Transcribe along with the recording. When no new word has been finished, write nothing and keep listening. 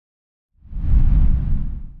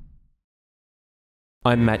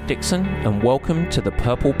I'm Matt Dixon, and welcome to the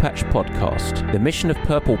Purple Patch Podcast. The mission of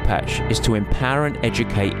Purple Patch is to empower and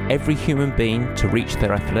educate every human being to reach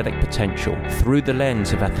their athletic potential. Through the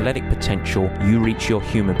lens of athletic potential, you reach your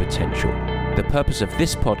human potential. The purpose of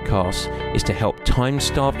this podcast is to help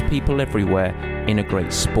time-starved people everywhere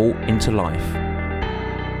integrate sport into life.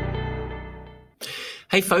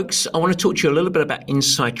 Hey folks, I want to talk to you a little bit about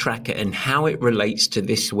Inside Tracker and how it relates to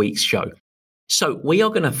this week's show. So we are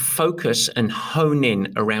going to focus and hone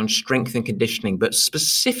in around strength and conditioning, but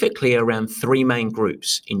specifically around three main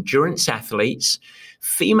groups: endurance athletes,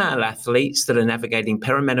 female athletes that are navigating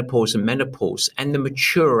perimenopause and menopause, and the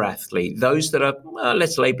mature athlete, those that are,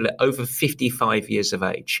 let's label it, over 55 years of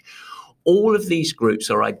age. All of these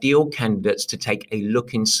groups are ideal candidates to take a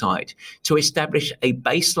look inside, to establish a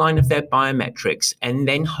baseline of their biometrics and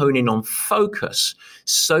then hone in on focus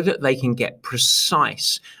so that they can get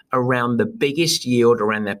precise around the biggest yield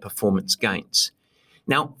around their performance gains.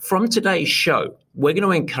 Now, from today's show, we're going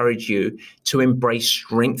to encourage you to embrace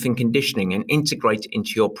strength and conditioning and integrate it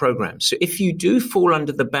into your program. So if you do fall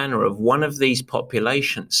under the banner of one of these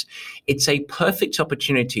populations, it's a perfect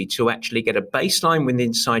opportunity to actually get a baseline with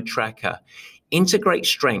Inside Tracker, integrate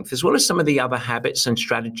strength, as well as some of the other habits and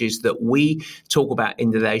strategies that we talk about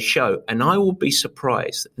in today's show. And I will be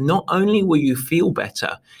surprised, not only will you feel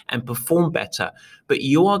better and perform better, but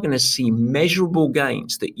you are going to see measurable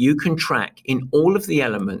gains that you can track in all of the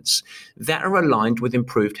elements that are aligned with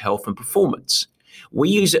improved health and performance. We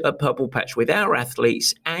use it at Purple Patch with our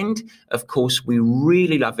athletes, and of course, we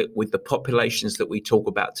really love it with the populations that we talk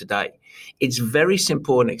about today. It's very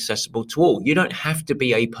simple and accessible to all. You don't have to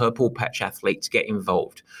be a Purple Patch athlete to get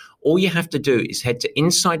involved. All you have to do is head to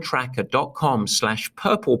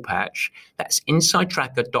insidetracker.com/purplepatch. That's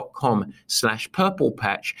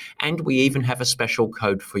insidetracker.com/purplepatch. And we even have a special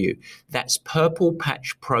code for you. That's Purple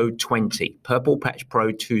Patch Pro 20, Purple Patch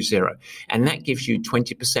Pro 20. And that gives you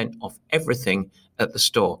 20% off everything at the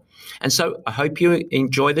store. And so I hope you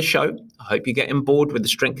enjoy the show. I hope you get on board with the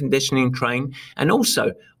strength conditioning train. And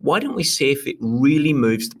also, why don't we see if it really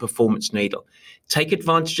moves the performance needle? Take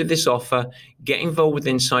advantage of this offer, get involved with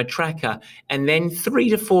Inside Tracker, and then 3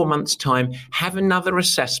 to 4 months' time, have another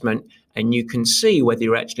assessment, and you can see whether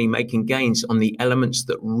you're actually making gains on the elements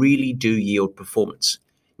that really do yield performance.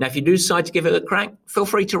 Now, if you do decide to give it a crack, feel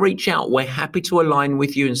free to reach out. We're happy to align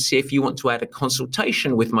with you and see if you want to add a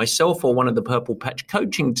consultation with myself or one of the Purple Patch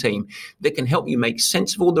coaching team that can help you make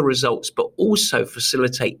sense of all the results, but also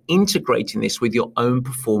facilitate integrating this with your own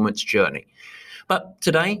performance journey. But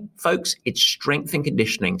today, folks, it's strength and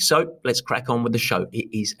conditioning. So let's crack on with the show. It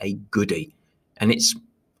is a goodie. And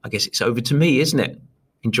I guess it's over to me, isn't it?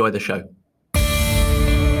 Enjoy the show.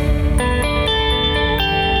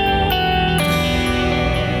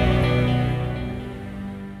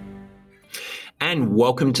 And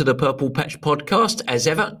welcome to the Purple Patch Podcast. As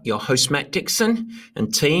ever, your host, Matt Dixon,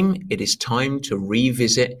 and team, it is time to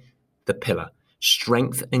revisit the pillar,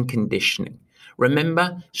 strength and conditioning.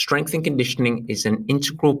 Remember, strength and conditioning is an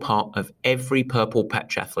integral part of every Purple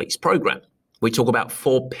Patch athlete's program. We talk about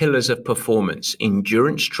 4 pillars of performance: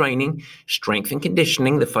 endurance training, strength and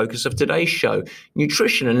conditioning, the focus of today's show,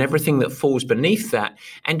 nutrition and everything that falls beneath that,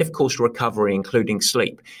 and of course, recovery, including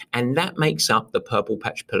sleep. And that makes up the Purple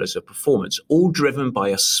Patch pillars of performance, all driven by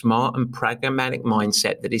a smart and pragmatic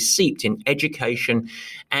mindset that is seeped in education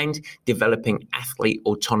and developing athlete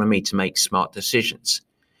autonomy to make smart decisions.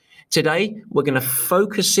 Today, we're going to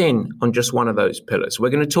focus in on just one of those pillars. We're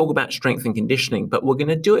going to talk about strength and conditioning, but we're going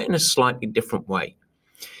to do it in a slightly different way.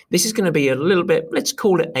 This is going to be a little bit, let's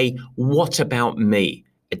call it a what about me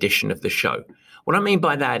edition of the show. What I mean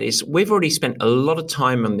by that is we've already spent a lot of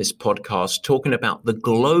time on this podcast talking about the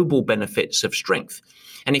global benefits of strength.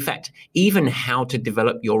 And in fact, even how to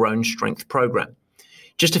develop your own strength program.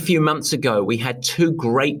 Just a few months ago, we had 2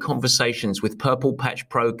 great conversations with Purple Patch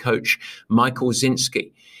Pro coach Michael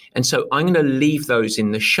Zinski. And so I'm going to leave those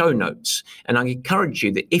in the show notes. And I encourage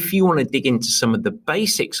you that if you want to dig into some of the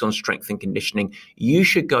basics on strength and conditioning, you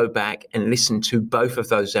should go back and listen to both of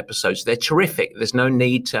those episodes. They're terrific. There's no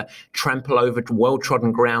need to trample over to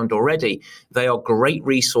well-trodden ground already. They are great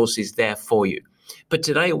resources there for you. But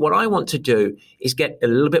today, what I want to do is get a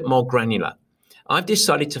little bit more granular. I've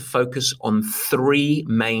decided to focus on 3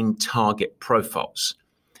 main target profiles.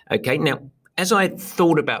 Okay, now, as I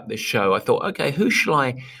thought about this show, I thought, okay, who shall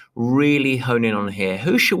I really hone in on here?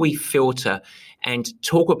 Who should we filter and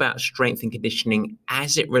talk about strength and conditioning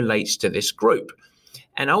as it relates to this group?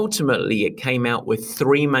 And ultimately, it came out with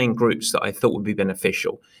 3 main groups that I thought would be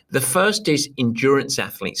beneficial. The first is endurance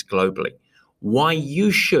athletes globally. why you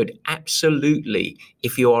should absolutely,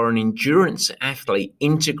 if you are an endurance athlete,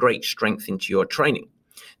 integrate strength into your training.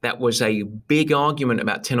 That was a big argument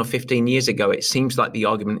about 10 or 15 years ago. It seems like the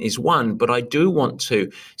argument is won, but I do want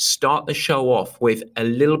to start the show off with a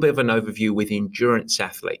little bit of an overview with endurance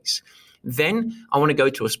athletes. Then I want to go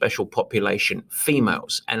to a special population,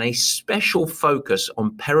 females, and a special focus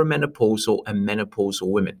on perimenopausal and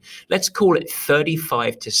menopausal women. Let's call it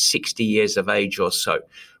 35 to 60 years of age or so.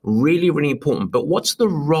 Really, really important. But what's the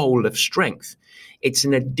role of strength? It's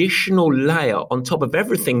an additional layer on top of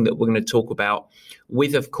everything that we're going to talk about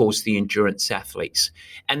with, of course, the endurance athletes.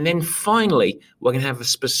 And then finally, we're going to have a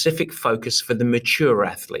specific focus for the mature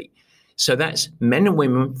athlete. So that's men and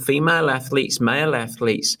women, female athletes, male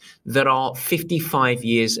athletes that are 55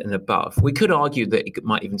 years and above. We could argue that it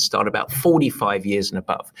might even start about 45 years and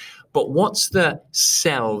above. But what's the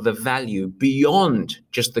the value beyond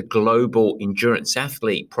just the global endurance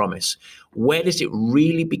athlete promise? Where does it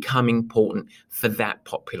really become important for that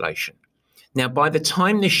population? Now, by the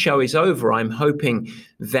time this show is over, I'm hoping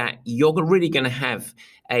that you're really going to have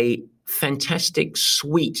a fantastic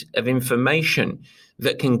suite of information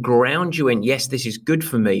that can ground you in, yes, this is good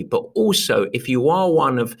for me, but also if you are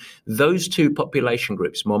one of those two population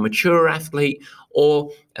groups, more mature athlete or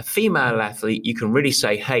a female athlete, you can really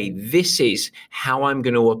say, hey, this is how I'm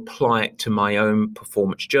going to apply it to my own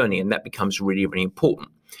performance journey. And that becomes really, really important.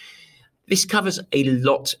 This covers a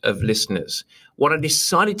lot of listeners. What I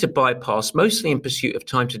decided to bypass, mostly in pursuit of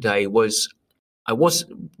time today, was I was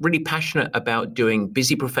really passionate about doing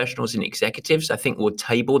busy professionals and executives. I think we'll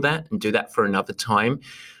table that and do that for another time.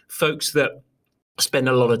 Folks that spend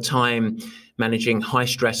a lot of time managing high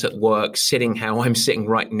stress at work, sitting how I'm sitting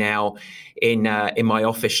right now in my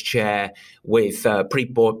office chair with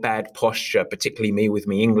pretty bad posture, particularly me with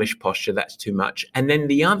my English posture, that's too much. And then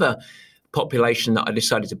the other population that I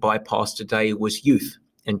decided to bypass today was youth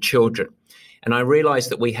and children. And I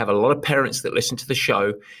realized that we have a lot of parents that listen to the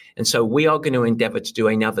show. And so we are going to endeavor to do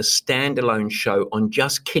another standalone show on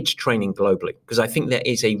just kids training globally, because I think that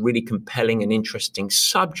is a really compelling and interesting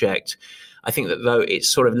subject. I think that though it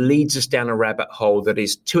sort of leads us down a rabbit hole that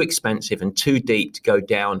is too expensive and too deep to go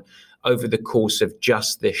down over the course of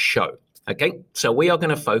just this show. Okay, so we are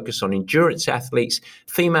going to focus on endurance athletes,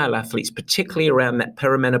 female athletes, particularly around that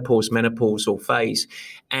perimenopause, menopausal phase,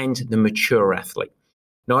 and the mature athlete.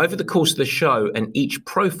 Now, over the course of the show and each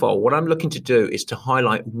profile, what I'm looking to do is to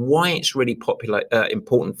highlight why it's really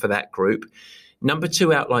important for that group. Number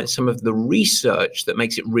two, outline some of the research that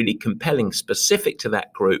makes it really compelling, specific to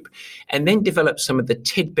that group, and then develop some of the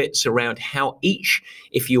tidbits around how each,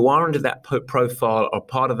 if you are under that profile or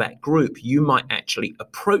part of that group, you might actually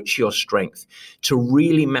approach your strength to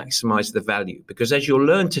really maximize the value. Because as you'll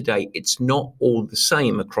learn today, it's not all the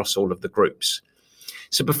same across all of the groups.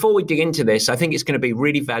 So before we dig into this, I think it's going to be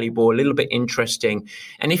really valuable, a little bit interesting.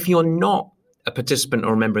 And if you're not a participant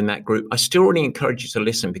or a member in that group, I still really encourage you to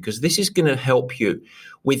listen, because this is going to help you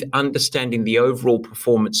with understanding the overall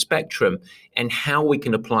performance spectrum and how we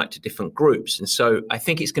can apply it to different groups. And so I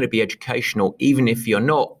think it's going to be educational, even if you're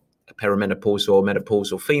not a perimenopausal or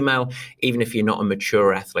menopausal female, even if you're not a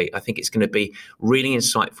mature athlete. I think it's going to be really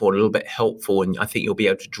insightful, a little bit helpful, and I think you'll be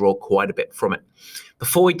able to draw quite a bit from it.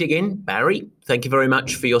 Before we dig in, Barry, thank you very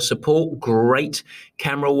much for your support. Great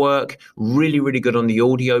camera work, really, really good on the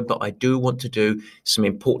audio, but I do want to do some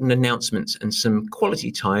important announcements and some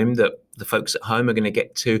quality time that the folks at home are going to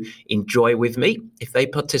get to enjoy with me if they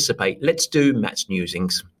participate. Let's do Matt's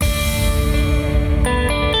Musings.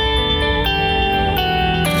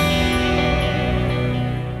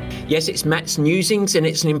 Yes, it's Matt's Musings, and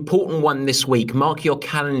it's an important one this week. Mark your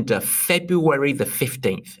calendar, February the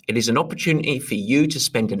 15th. It is an opportunity for you to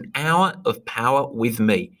spend an hour of power with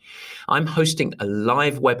me. I'm hosting a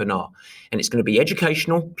live webinar, and it's going to be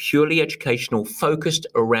educational, purely educational, focused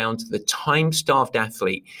around the time-starved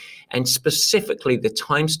athlete, and specifically the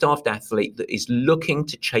time-starved athlete that is looking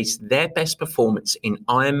to chase their best performance in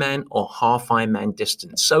Ironman or half Ironman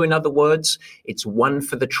distance. So in other words, it's one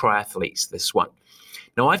for the triathletes, this one.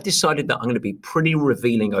 Now, I've decided that I'm going to be pretty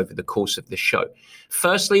revealing over the course of the show.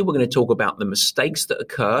 Firstly, we're going to talk about the mistakes that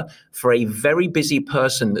occur for a very busy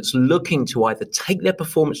person that's looking to either take their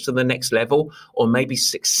performance to the next level or maybe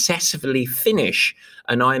successfully finish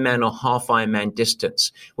an Ironman or half Ironman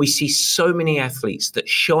distance. We see so many athletes that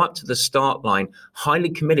show up to the start line highly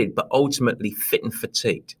committed, but ultimately fit and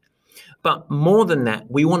fatigued. But more than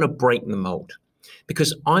that, we want to break the mold.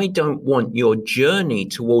 Because I don't want your journey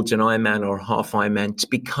towards an Ironman or a half Ironman to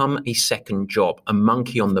become a second job, a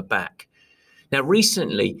monkey on the back. Now,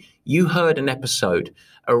 recently, you heard an episode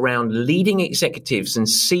around leading executives and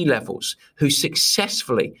C-levels who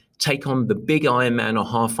successfully take on the big Ironman or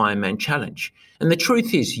half Ironman challenge. And the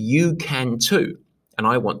truth is you can too. And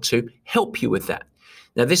I want to help you with that.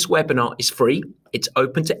 Now, this webinar is free. It's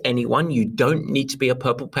open to anyone. You don't need to be a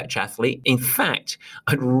Purple Patch athlete. In fact,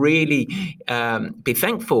 I'd really be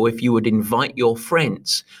thankful if you would invite your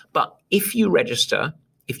friends. But if you register,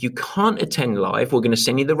 if you can't attend live, we're going to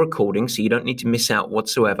send you the recording, so you don't need to miss out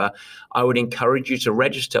whatsoever. I would encourage you to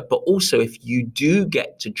register. But also, if you do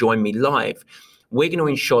get to join me live, we're going to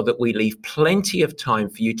ensure that we leave plenty of time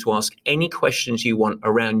for you to ask any questions you want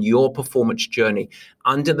around your performance journey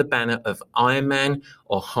under the banner of Ironman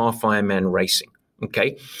or half Ironman racing.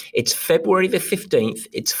 Okay, it's February the 15th.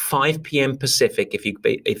 It's 5 p.m. Pacific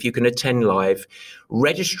if you can attend live.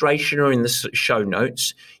 Registration are in the show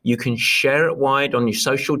notes. You can share it wide on your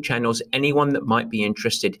social channels, anyone that might be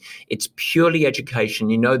interested. It's purely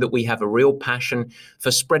education. You know that we have a real passion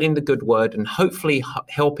for spreading the good word and hopefully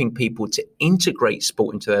helping people to integrate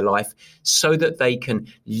sport into their life so that they can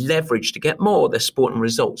leverage to get more of their sport and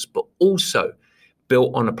results, but also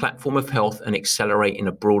built on a platform of health and accelerate in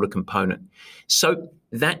a broader component. So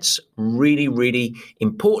that's really, really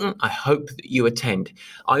important. I hope that you attend.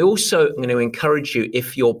 I also am going to encourage you,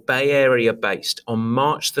 if you're Bay Area based, on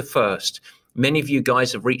March the 1st, many of you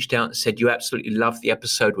guys have reached out and said you absolutely love the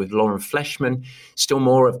episode with Lauren Fleshman. Still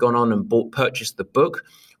more have gone on and purchased the book.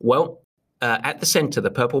 Well, at the center,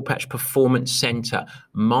 the Purple Patch Performance Center,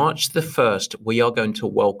 March the 1st, we are going to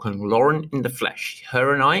welcome Lauren in the flesh.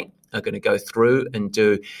 Her and I are going to go through and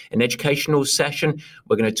do an educational session.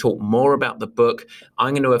 We're going to talk more about the book.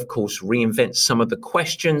 I'm going to, of course, reinvent some of the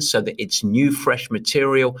questions so that it's new, fresh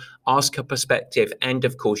material, ask her perspective, and,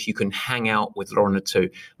 of course, you can hang out with Lorna too.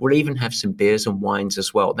 We'll even have some beers and wines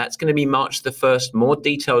as well. That's going to be March the 1st. More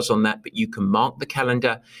details on that, but you can mark the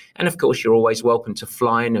calendar. And, of course, you're always welcome to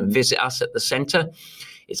fly in and visit us at the center.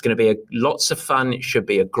 It's going to be lots of fun. It should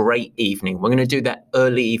be a great evening. We're going to do that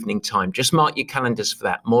early evening time. Just mark your calendars for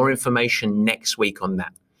that. More information next week on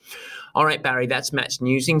that. All right, Barry, that's Matt's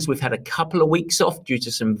Musings. We've had a couple of weeks off due to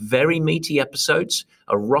some very meaty episodes,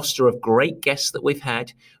 a roster of great guests that we've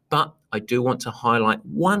had. But I do want to highlight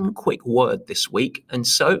one quick word this week. And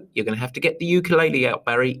so you're going to have to get the ukulele out,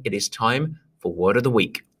 Barry. It is time for Word of the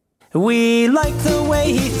Week. We like the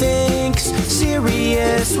way he thinks,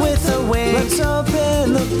 serious with a wink. Let's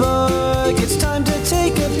open the book, it's time to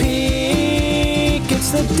take a peek.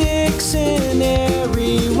 It's the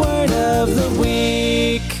Dictionary Word of the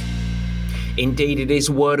Week. Indeed, it is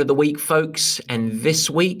Word of the Week, folks. And this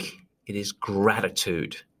week, it is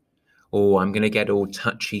gratitude. Oh, I'm going to get all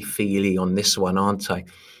touchy-feely on this one, aren't I?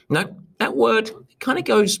 No, that word kind of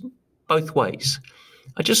goes both ways.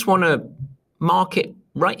 I just want to mark it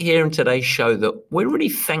right here in today's show that we're really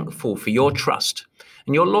thankful for your trust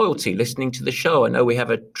and your loyalty listening to the show. I know we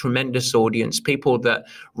have a tremendous audience, people that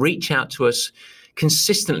reach out to us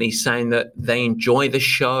consistently saying that they enjoy the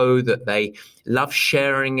show, that they love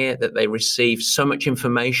sharing it, that they receive so much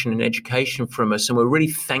information and education from us. And we're really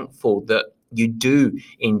thankful that you do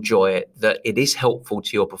enjoy it, that it is helpful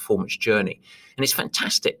to your performance journey. And it's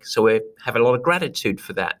fantastic. So we have a lot of gratitude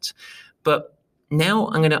for that. But now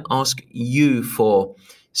I'm going to ask you for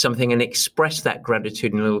something and express that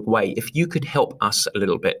gratitude in a little way. If you could help us a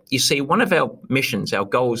little bit. You see, one of our missions, our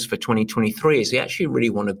goals for 2023 is we actually really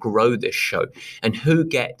want to grow this show and who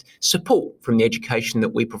get support from the education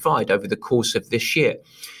that we provide over the course of this year.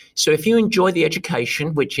 So if you enjoy the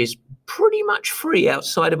education, which is pretty much free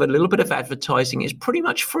outside of a little bit of advertising, it's pretty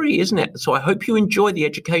much free, isn't it? So I hope you enjoy the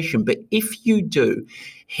education. But if you do,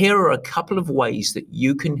 here are a couple of ways that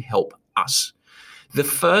you can help us. The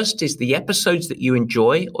first is the episodes that you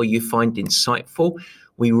enjoy or you find insightful.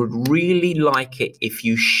 We would really like it if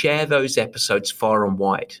you share those episodes far and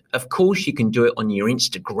wide. Of course, you can do it on your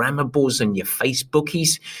Instagrammables and your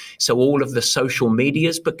Facebookies, so all of the social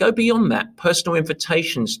medias, but go beyond that. Personal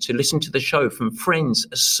invitations to listen to the show from friends,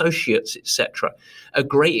 associates, etc. A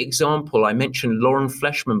great example, I mentioned Lauren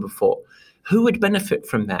Fleshman before. Who would benefit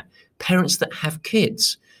from that? Parents that have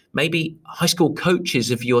kids, maybe high school coaches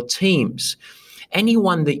of your teams.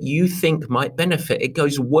 Anyone that you think might benefit. It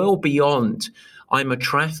goes well beyond I'm a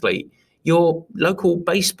triathlete, your local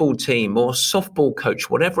baseball team or softball coach,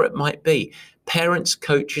 whatever it might be. Parents,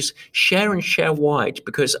 coaches, share and share wide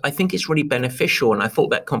because I think it's really beneficial. And I thought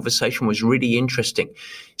that conversation was really interesting.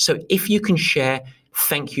 So if you can share,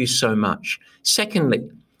 thank you so much. Secondly,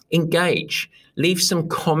 engage. leave some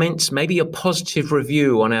comments, maybe a positive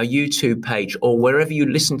review on our YouTube page or wherever you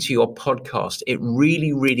listen to your podcast. It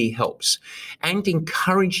really, really helps. And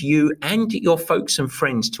encourage you and your folks and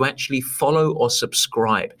friends to actually follow or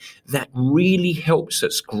subscribe. That really helps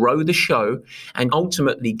us grow the show and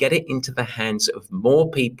ultimately get it into the hands of more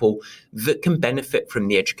people that can benefit from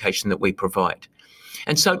the education that we provide.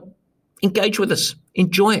 And so engage with us,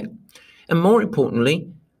 enjoy it. And more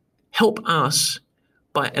importantly, help us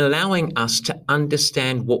by allowing us to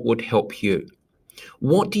understand what would help you.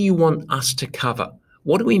 What do you want us to cover?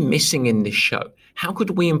 What are we missing in this show? How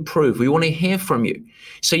could we improve? We want to hear from you.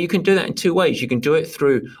 So you can do that in two ways. You can do it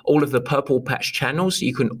through all of the Purple Patch channels.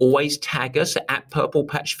 You can always tag us at Purple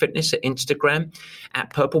Patch Fitness at Instagram, at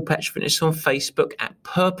Purple Patch Fitness on Facebook, at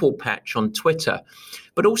Purple Patch on Twitter.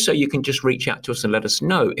 But also you can just reach out to us and let us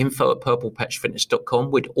know,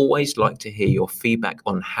 info@purplepatchfitness.com. We'd always like to hear your feedback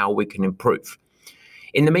on how we can improve.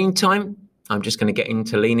 In the meantime, I'm just going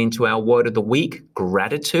to lean into our word of the week,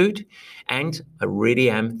 gratitude. And I really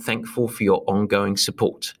am thankful for your ongoing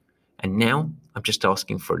support. And now I'm just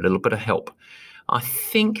asking for a little bit of help. I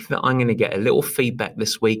think that I'm going to get a little feedback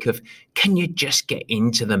this week of, can you just get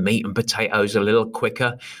into the meat and potatoes a little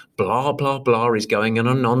quicker? Blah, blah, blah is going on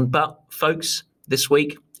and on. But folks, this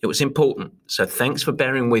week, it was important. So thanks for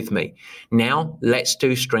bearing with me. Now let's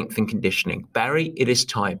do strength and conditioning. Barry, it is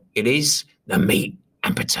time. It is the meat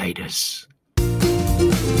and potatoes.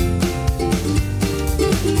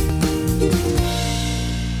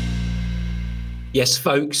 Yes,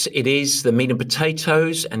 folks, it is the meat and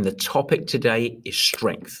potatoes, and the topic today is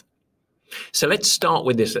strength. So let's start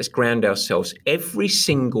with this. Let's ground ourselves. Every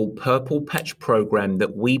single Purple Patch program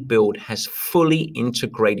that we build has fully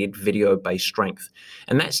integrated video-based strength.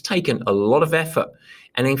 And that's taken a lot of effort.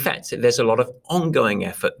 And in fact, there's a lot of ongoing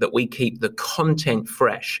effort that we keep the content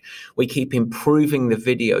fresh. We keep improving the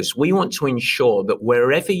videos. We want to ensure that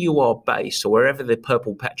wherever you are based or wherever the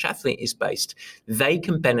Purple Patch athlete is based, they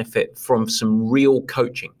can benefit from some real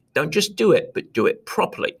coaching. Don't just do it, but do it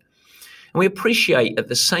properly. And we appreciate at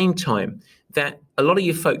the same time that a lot of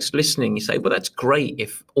you folks listening, you say, well, that's great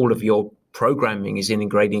if all of your programming is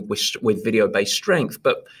integrating with video-based strength,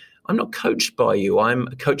 but I'm not coached by you. I'm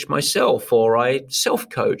a coach myself, or I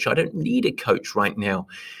self-coach. I don't need a coach right now.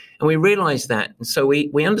 And we realize that. And so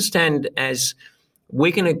we understand, as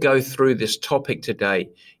we're going to go through this topic today,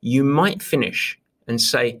 you might finish and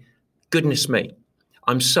say, goodness me,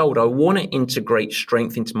 I'm sold. I want to integrate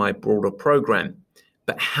strength into my broader program.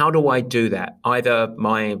 But how do I do that? Either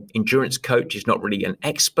my endurance coach is not really an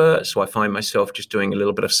expert, so I find myself just doing a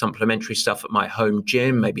little bit of supplementary stuff at my home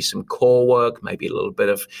gym, maybe some core work, maybe a little bit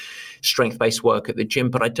of strength-based work at the gym,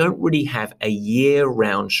 but I don't really have a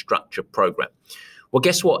year-round structured program. Well,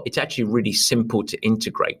 guess what? It's actually really simple to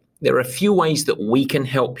integrate. There are a few ways that we can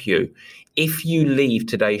help you if you leave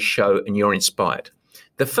today's show and you're inspired.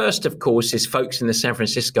 The first, of course, is folks in the San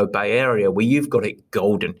Francisco Bay Area, where you've got it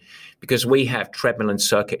golden, because we have treadmill and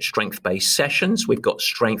circuit strength-based sessions. We've got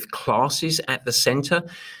strength classes at the center,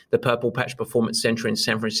 the Purple Patch Performance Center in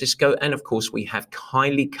San Francisco. And of course, we have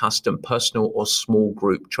highly custom personal or small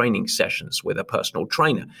group training sessions with a personal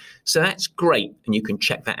trainer. So that's great. And you can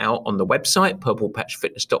check that out on the website,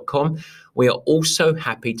 purplepatchfitness.com. We are also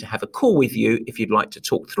happy to have a call with you if you'd like to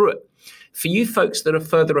talk through it. For you folks that are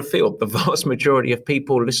further afield, the vast majority of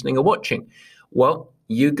people listening or watching, well,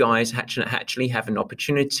 you guys actually have an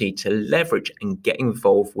opportunity to leverage and get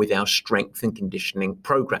involved with our strength and conditioning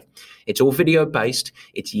program. It's all video-based,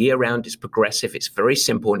 it's year-round, it's progressive, it's very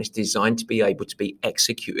simple, and it's designed to be able to be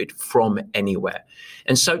executed from anywhere.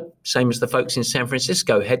 And so, same as the folks in San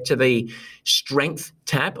Francisco, head to the strength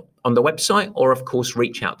tab on the website, or of course,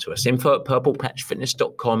 reach out to us,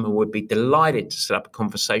 info@purplepatchfitness.com, and we'd be delighted to set up a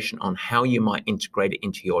conversation on how you might integrate it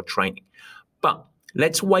into your training. But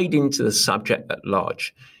let's wade into the subject at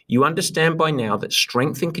large. You understand by now that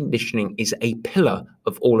strength and conditioning is a pillar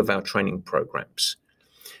of all of our training programs.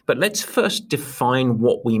 But let's first define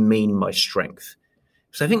what we mean by strength.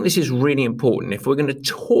 So I think this is really important. If we're going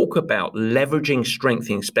to talk about leveraging strength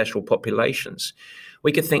in special populations,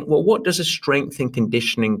 we could think, well, what does a strength and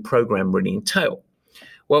conditioning program really entail?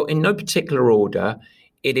 Well, in no particular order,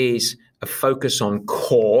 it is a focus on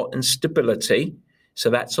core and stability. So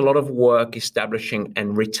that's a lot of work establishing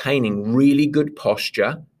and retaining really good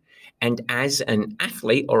posture. And as an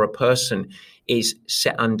athlete or a person is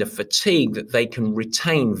set under fatigue, that they can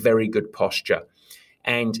retain very good posture.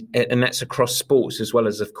 And that's across sports as well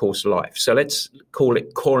as, of course, life. So let's call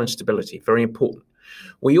it core and stability, very important.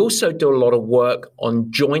 We also do a lot of work on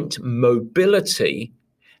joint mobility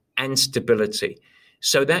and stability.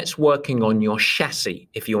 So that's working on your chassis,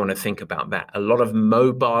 if you want to think about that. A lot of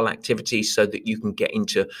mobile activity so that you can get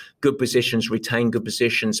into good positions, retain good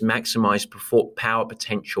positions, maximize power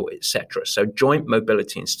potential, etc. So joint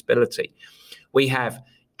mobility and stability. We have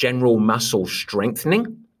general muscle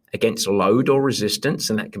strengthening against load or resistance,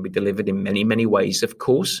 and that can be delivered in many, many ways, of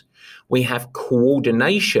course. We have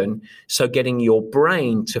coordination, so getting your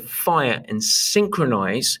brain to fire and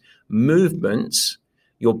synchronize movements,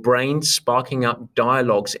 your brain sparking up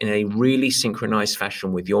dialogues in a really synchronized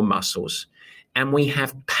fashion with your muscles. And we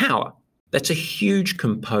have power. That's a huge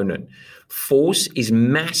component. Force is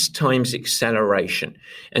mass times acceleration.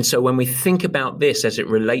 And so when we think about this as it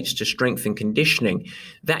relates to strength and conditioning,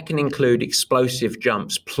 that can include explosive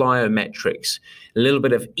jumps, plyometrics, a little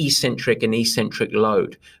bit of eccentric and eccentric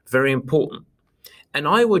load. Very important. And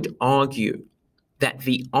I would argue that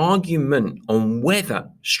the argument on whether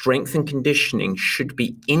strength and conditioning should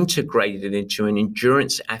be integrated into an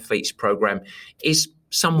endurance athlete's program is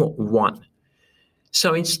somewhat won.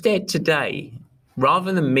 So instead today,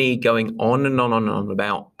 rather than me going on and on and on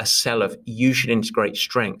about a sell of you should integrate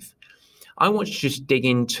strength, I want to just dig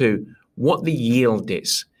into what the yield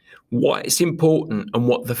is, why it's important, and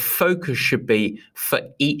what the focus should be for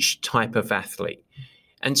each type of athlete.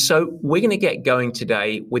 And so we're going to get going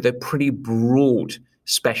today with a pretty broad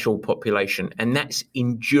special population, and that's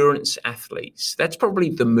endurance athletes. That's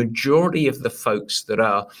probably the majority of the folks that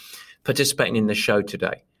are participating in the show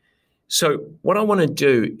today. So what I want to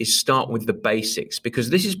do is start with the basics,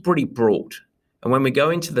 because this is pretty broad. And when we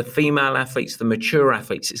go into the female athletes, the mature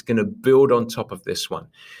athletes, it's going to build on top of this one.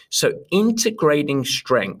 So integrating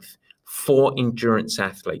strength for endurance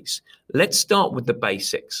athletes. Let's start with the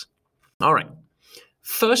basics. All right.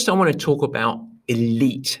 First, I want to talk about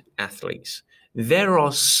elite athletes. There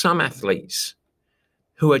are some athletes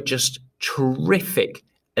who are just terrific,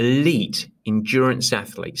 elite endurance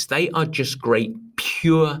athletes. They are just great,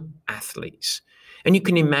 pure athletes. And you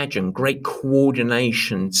can imagine great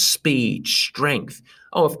coordination, speed, strength.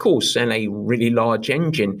 Oh, of course, and a really large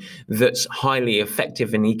engine that's highly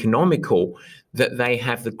effective and economical, that they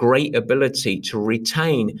have the great ability to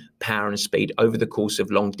retain power and speed over the course of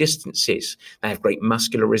long distances. They have great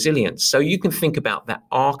muscular resilience. So you can think about that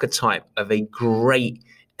archetype of a great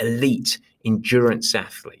elite endurance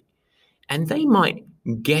athlete. And they might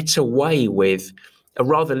get away with a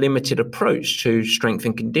rather limited approach to strength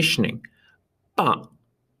and conditioning. But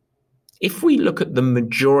if we look at the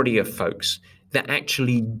majority of folks that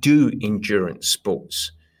actually do endurance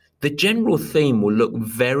sports, the general theme will look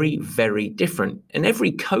very, very different. And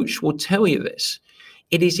every coach will tell you this.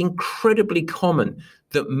 It is incredibly common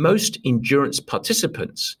that most endurance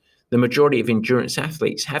participants, the majority of endurance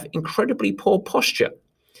athletes, have incredibly poor posture,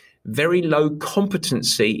 very low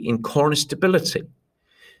competency in core and stability.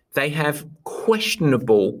 They have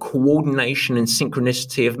questionable coordination and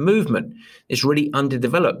synchronicity of movement. It's really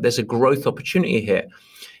underdeveloped. There's a growth opportunity here.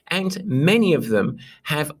 And many of them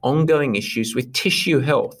have ongoing issues with tissue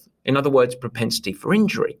health. In other words, propensity for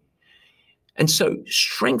injury. And so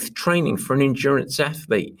strength training for an endurance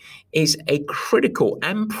athlete is a critical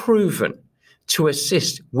and proven to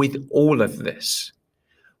assist with all of this.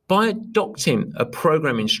 By adopting a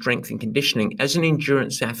program in strength and conditioning as an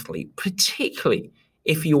endurance athlete, particularly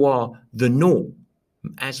if you are the norm,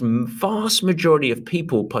 as vast majority of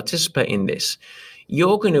people participate in this,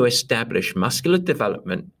 you're going to establish muscular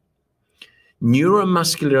development,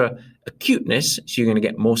 neuromuscular acuteness, so you're going to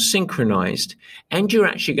get more synchronized, and you're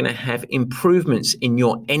actually going to have improvements in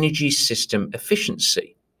your energy system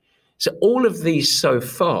efficiency. So all of these so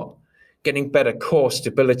far, getting better core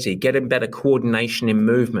stability, getting better coordination in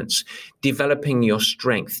movements, developing your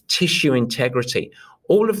strength, tissue integrity,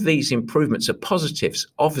 all of these improvements are positives,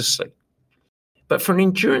 obviously. But for an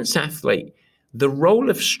endurance athlete, the role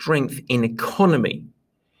of strength in economy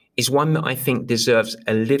is one that I think deserves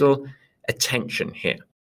a little attention here,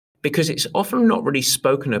 because it's often not really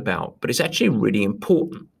spoken about, but it's actually really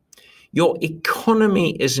important. Your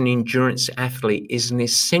economy as an endurance athlete is an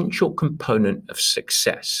essential component of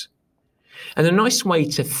success. And a nice way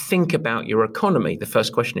to think about your economy, the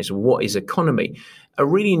first question is, what is economy? A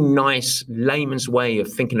really nice layman's way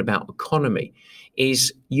of thinking about economy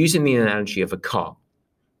is using the analogy of a car.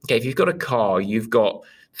 Okay, if you've got a car, you've got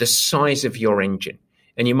the size of your engine.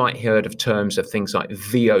 And you might have heard of terms of things like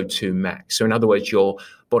VO2 max. So in other words, your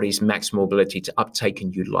body's maximal ability to uptake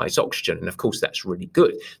and utilize oxygen. And of course, that's really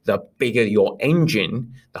good. The bigger your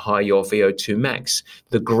engine, the higher your VO2 max,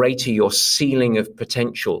 the greater your ceiling of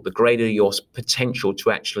potential, the greater your potential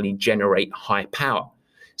to actually generate high power.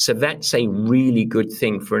 So that's a really good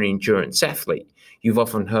thing for an endurance athlete. You've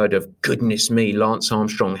often heard of, goodness me, Lance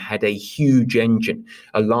Armstrong had a huge engine,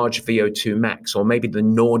 a large VO2 max, or maybe the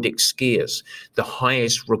Nordic skiers, the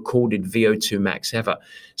highest recorded VO2 max ever.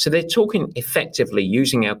 So they're talking effectively,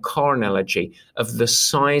 using our car analogy, of the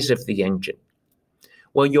size of the engine.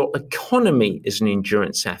 Well, your economy as an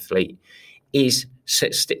endurance athlete is,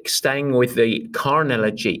 staying with the car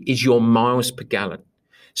analogy, is your miles per gallon.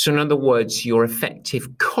 So in other words, your effective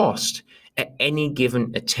cost at any given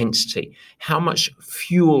intensity, how much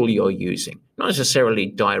fuel you're using, not necessarily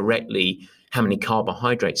directly how many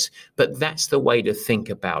carbohydrates, but that's the way to think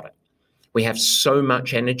about it. We have so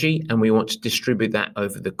much energy and we want to distribute that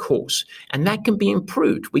over the course. And that can be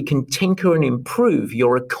improved. We can tinker and improve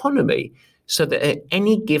your economy so that at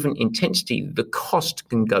any given intensity, the cost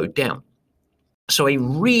can go down. So a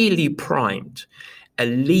really primed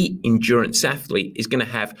elite endurance athlete is going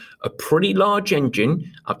to have a pretty large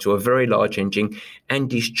engine, up to a very large engine,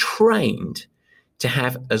 and is trained to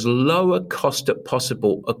have as low a cost as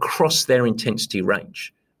possible across their intensity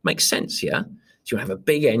range. Makes sense, yeah? So you want to have a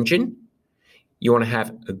big engine, you want to have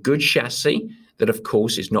a good chassis that, of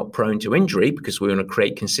course, is not prone to injury because we want to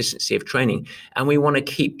create consistency of training, and we want to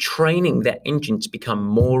keep training that engine to become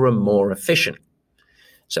more and more efficient.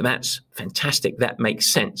 So that's fantastic. That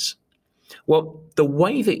makes sense. Well, the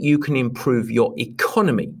way that you can improve your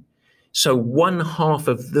economy, so one half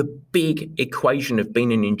of the big equation of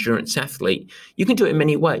being an endurance athlete, you can do it in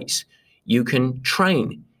many ways. You can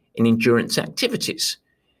train in endurance activities.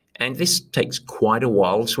 And this takes quite a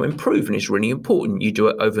while to improve and is really important. You do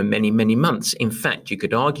it over many, many months. In fact, you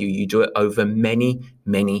could argue you do it over many,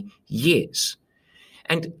 many years.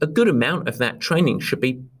 And a good amount of that training should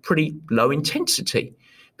be pretty low intensity,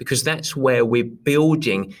 because that's where we're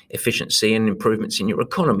building efficiency and improvements in your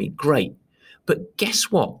economy. Great. But guess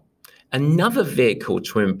what? Another vehicle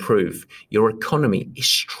to improve your economy is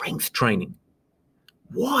strength training.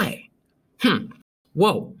 Why?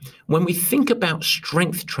 Well, when we think about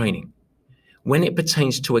strength training, when it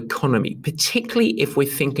pertains to economy, particularly if we're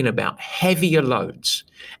thinking about heavier loads,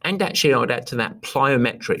 and actually I would add to that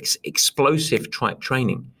plyometrics, explosive type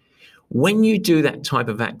training, when you do that type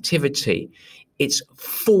of activity, it's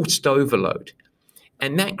forced overload.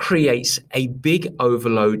 And that creates a big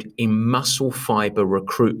overload in muscle fiber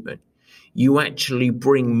recruitment. You actually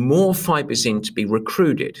bring more fibers in to be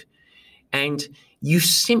recruited. And you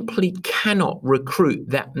simply cannot recruit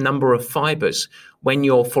that number of fibers when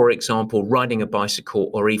you're, for example, riding a bicycle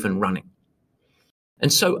or even running.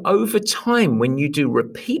 And so over time, when you do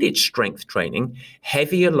repeated strength training,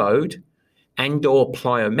 heavier load and or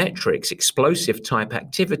plyometrics, explosive type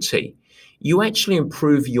activity, you actually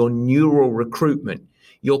improve your neural recruitment,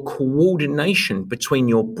 your coordination between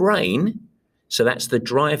your brain, so that's the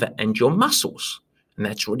driver, and your muscles, and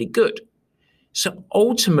that's really good. So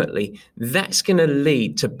ultimately, that's going to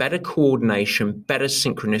lead to better coordination, better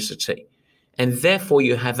synchronicity, and therefore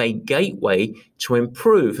you have a gateway to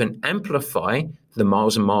improve and amplify the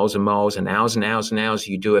miles and miles and miles and hours and hours and hours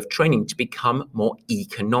you do of training to become more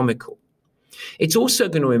economical. It's also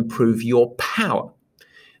going to improve your power.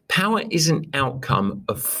 Power is an outcome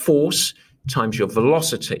of force times your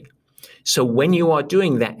velocity. So when you are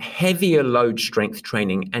doing that heavier load strength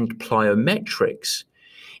training and plyometrics,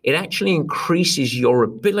 it actually increases your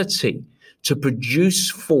ability to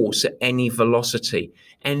produce force at any velocity.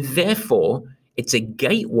 And therefore, it's a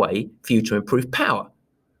gateway for you to improve power.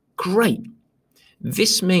 Great.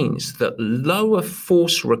 This means that lower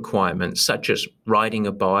force requirements, such as riding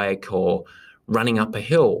a bike or running up a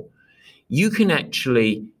hill, you can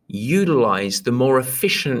actually utilize the more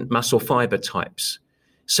efficient muscle fiber types.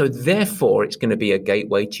 So therefore, it's going to be a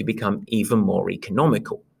gateway to become even more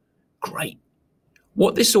economical. Great.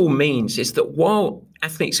 What this all means is that while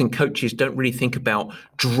athletes and coaches don't really think about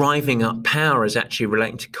driving up power as actually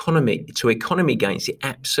relating to economy gains, it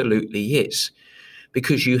absolutely is.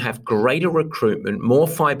 Because you have greater recruitment, more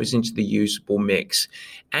fibers into the usable mix.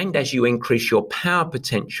 And as you increase your power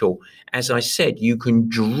potential, as I said, you can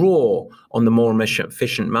draw on the more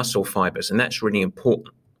efficient muscle fibers, and that's really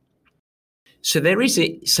important. So there is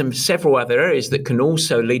several other areas that can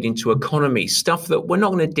also lead into economy, stuff that we're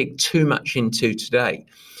not going to dig too much into today.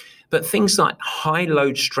 But things like high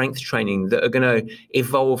load strength training that are going to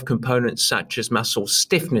evolve components such as muscle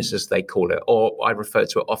stiffness, as they call it, or I refer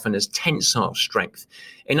to it often as tensile strength.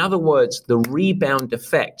 In other words, the rebound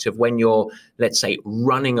effect of when you're, let's say,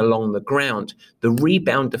 running along the ground, the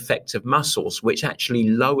rebound effect of muscles, which actually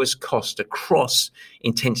lowers cost across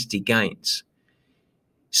intensity gains.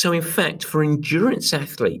 So in fact, for endurance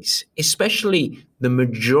athletes, especially the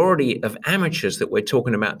majority of amateurs that we're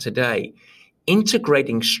talking about today,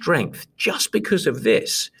 integrating strength just because of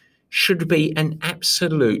this should be an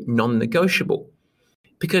absolute non-negotiable,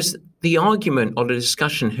 because the argument or the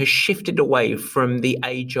discussion has shifted away from the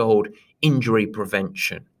age-old injury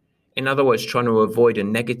prevention. In other words, trying to avoid a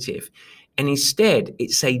negative. And instead,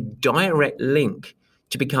 it's a direct link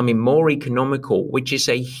to becoming more economical, which is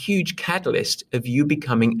a huge catalyst of you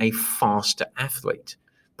becoming a faster athlete.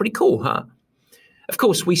 Pretty cool, huh? Of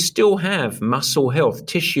course, we still have muscle health,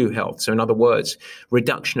 tissue health. So in other words,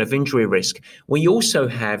 reduction of injury risk. We also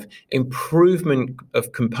have improvement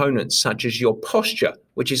of components such as your posture,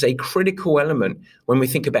 which is a critical element when we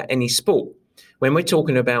think about any sport. When we're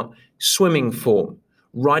talking about swimming form,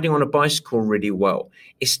 riding on a bicycle really well,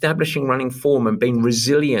 establishing running form and being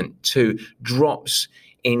resilient to drops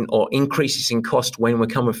in or increases in cost when we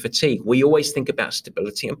come with fatigue, we always think about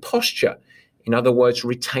stability and posture. In other words,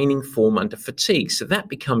 retaining form under fatigue. So that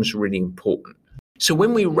becomes really important. So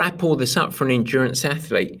when we wrap all this up for an endurance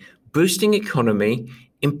athlete, boosting economy,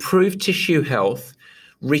 improved tissue health,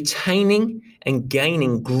 retaining and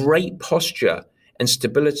gaining great posture and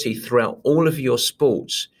stability throughout all of your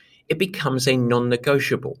sports, it becomes a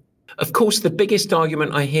non-negotiable. Of course, the biggest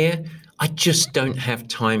argument I hear, I just don't have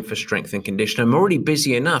time for strength and conditioning. I'm already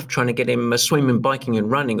busy enough trying to get in swimming, biking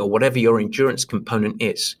and running, or whatever your endurance component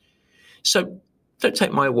is. So don't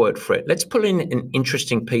take my word for it. Let's pull in an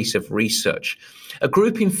interesting piece of research. A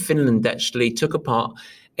group in Finland actually took apart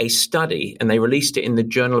a study and they released it in the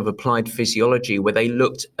Journal of Applied Physiology, where they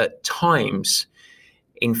looked at times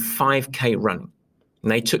in 5K running.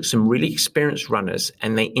 And they took some really experienced runners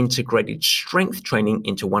and they integrated strength training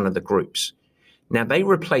into one of the groups. Now, they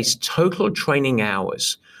replaced total training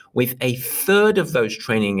hours with a third of those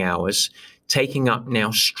training hours taking up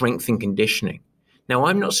now strength and conditioning. Now,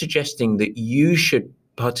 I'm not suggesting that you should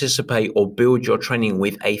participate or build your training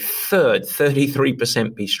with a third,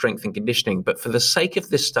 33% be strength and conditioning. But for the sake of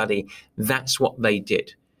this study, that's what they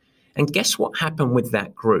did. And guess what happened with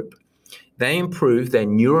that group? They improved their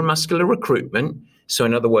neuromuscular recruitment. So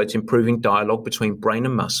in other words, improving dialogue between brain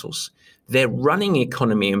and muscles. Their running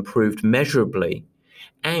economy improved measurably.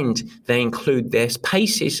 And they include their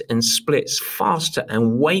paces and splits faster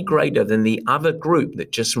and way greater than the other group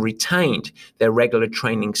that just retained their regular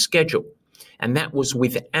training schedule. And that was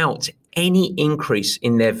without any increase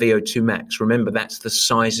in their VO2 max. Remember, that's the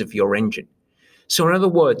size of your engine. So in other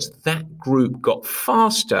words, that group got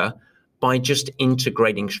faster by just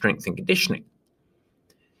integrating strength and conditioning.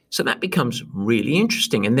 So that becomes really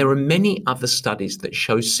interesting. And there are many other studies that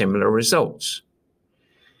show similar results.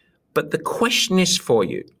 But the question is for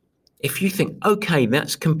you, if you think, okay,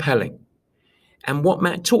 that's compelling. And what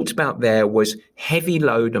Matt talked about there was heavy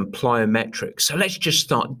load and plyometrics. So let's just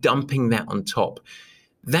start dumping that on top.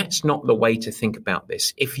 That's not the way to think about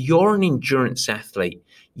this. If you're an endurance athlete,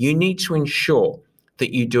 you need to ensure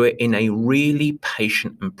that you do it in a really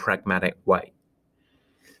patient and pragmatic way.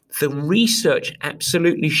 The research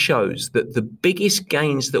absolutely shows that the biggest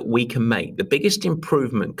gains that we can make, the biggest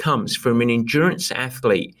improvement comes from an endurance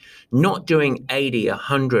athlete not doing 80,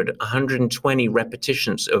 100, 120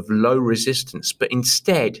 repetitions of low resistance, but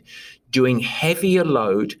instead doing heavier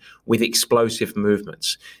load with explosive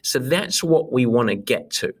movements. So that's what we want to get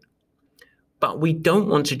to. But we don't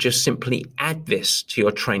want to just simply add this to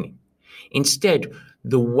your training. Instead,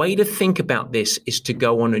 the way to think about this is to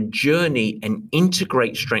go on a journey and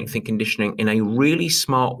integrate strength and conditioning in a really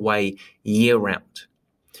smart way year round.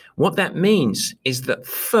 What that means is that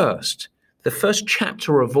the first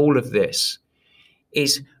chapter of all of this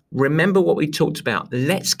is remember what we talked about.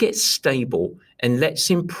 Let's get stable and let's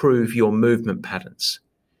improve your movement patterns.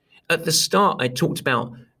 At the start, I talked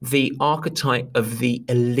about the archetype of the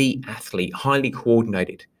elite athlete, highly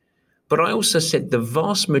coordinated. But I also said the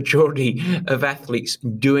vast majority of athletes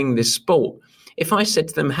doing this sport, if I said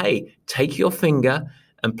to them, hey, take your finger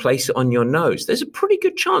and place it on your nose, there's a pretty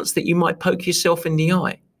good chance that you might poke yourself in the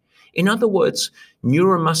eye. In other words,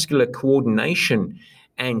 neuromuscular coordination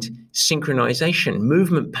and synchronization,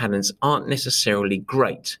 movement patterns aren't necessarily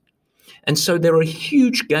great. And so there are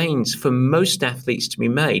huge gains for most athletes to be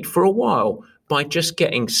made for a while by just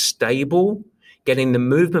getting stable, getting the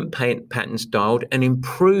movement patterns dialed and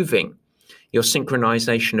improving your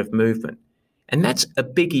synchronization of movement. And that's a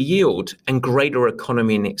bigger yield and greater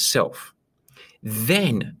economy in itself.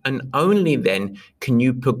 Then and only then can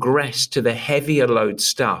you progress to the heavier load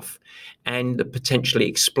stuff and the potentially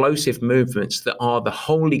explosive movements that are the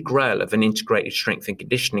holy grail of an integrated strength and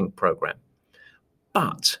conditioning program.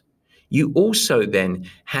 But You also then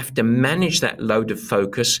have to manage that load of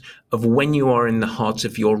focus of when you are in the heart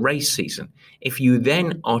of your race season. If you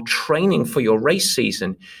then are training for your race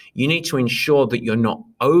season, you need to ensure that you're not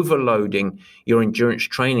overloading your endurance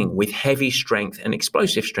training with heavy strength and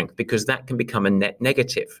explosive strength, because that can become a net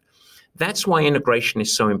negative. That's why integration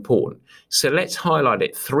is so important. So let's highlight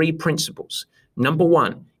it. 3 principles. Number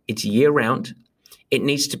 1, it's year round. It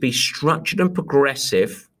needs to be structured and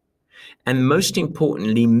progressive. And most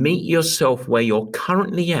importantly, meet yourself where you're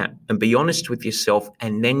currently at and be honest with yourself,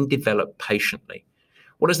 and then develop patiently.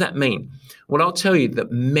 What does that mean? Well, I'll tell you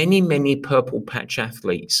that many purple patch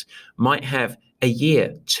athletes might have a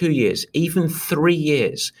year, 2 years, even 3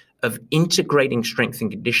 years of integrating strength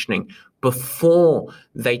and conditioning before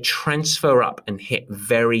they transfer up and hit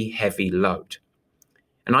very heavy load.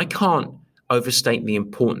 And I can't overstate the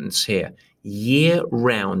importance here.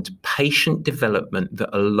 Year-round patient development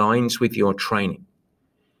that aligns with your training.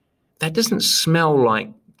 That doesn't smell like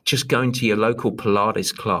just going to your local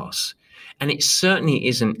Pilates class. And it certainly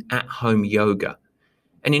isn't at-home yoga.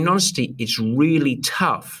 And in honesty, it's really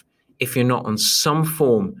tough if you're not on some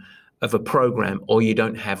form of a program or you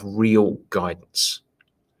don't have real guidance.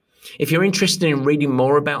 If you're interested in reading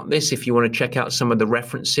more about this, if you want to check out some of the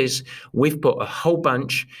references, we've put a whole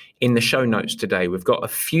bunch in the show notes today. We've got a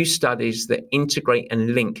few studies that integrate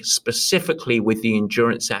and link specifically with the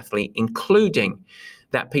endurance athlete, including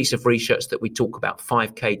that piece of research that we talk about,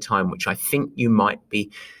 5K time, which I think you might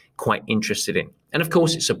be quite interested in. And of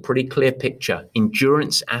course, it's a pretty clear picture.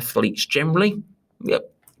 Endurance athletes generally,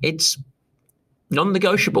 it's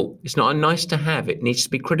non-negotiable. It's not a nice to have. It needs to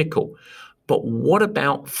be critical. But what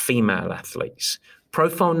about female athletes?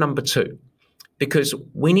 Profile number 2, because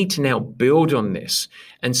we need to now build on this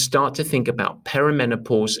and start to think about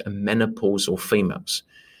perimenopause and menopausal females.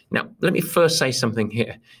 Now, let me first say something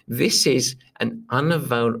here. This is an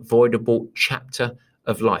unavoidable chapter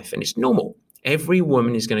of life, and it's normal. Every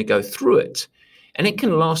woman is going to go through it, and it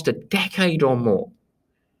can last a decade or more.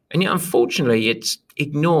 And yet, unfortunately, it's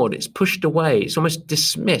ignored, it's pushed away, it's almost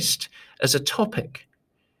dismissed as a topic.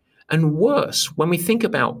 And worse, when we think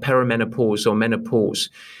about perimenopause or menopause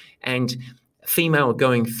and female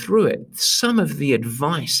going through it, some of the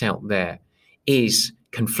advice out there is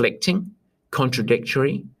conflicting,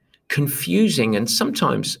 contradictory, confusing, and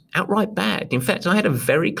sometimes outright bad. In fact, I had a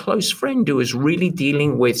very close friend who was really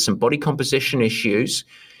dealing with some body composition issues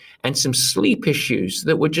and some sleep issues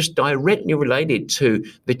that were just directly related to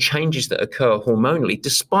the changes that occur hormonally,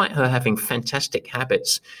 despite her having fantastic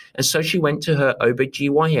habits. And so she went to her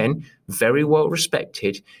OBGYN, very well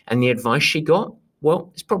respected, and the advice she got,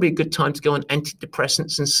 well, it's probably a good time to go on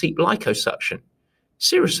antidepressants and seek liposuction.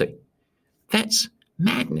 Seriously, that's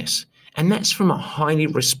madness. And that's from a highly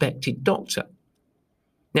respected doctor.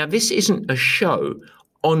 Now, this isn't a show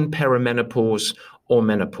on perimenopause or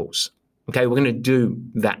menopause. Okay, we're going to do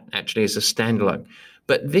that actually as a standalone.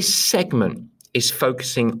 But this segment is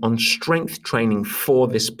focusing on strength training for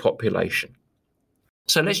this population.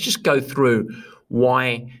 So let's just go through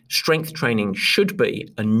why strength training should be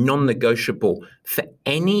a non-negotiable for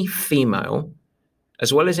any female,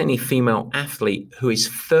 as well as any female athlete who is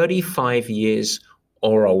 35 years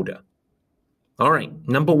or older. All right,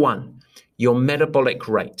 number 1, your metabolic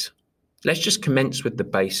rate. Let's just commence with the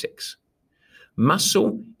basics.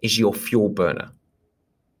 Muscle is your fuel burner.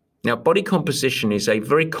 Now, body composition is a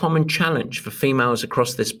very common challenge for females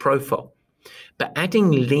across this profile. But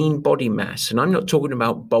adding lean body mass, and I'm not talking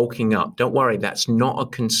about bulking up, don't worry, that's not a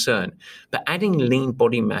concern. But adding lean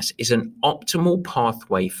body mass is an optimal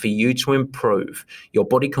pathway for you to improve your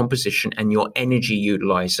body composition and your energy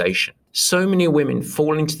utilization. So many women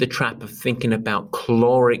fall into the trap of thinking about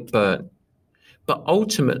caloric burn. But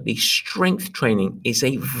ultimately, strength training is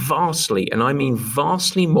a vastly, and I mean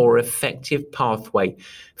vastly more effective pathway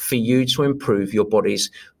for you to improve your body's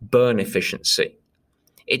burn efficiency.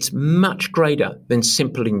 It's much greater than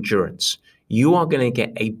simple endurance. You are going to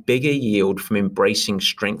get a bigger yield from embracing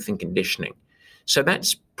strength and conditioning. So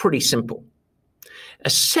that's pretty simple. A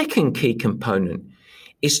second key component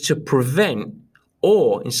is to prevent,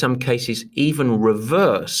 or in some cases even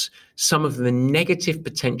reverse, some of the negative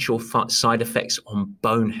potential side effects on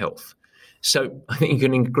bone health. So I think you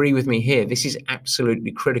can agree with me here. This is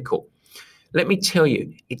absolutely critical. Let me tell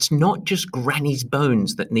you, it's not just granny's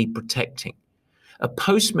bones that need protecting. A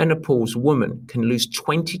postmenopause woman can lose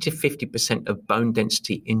 20 to 50% of bone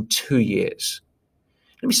density in 2 years.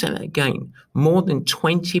 Let me say that again. More than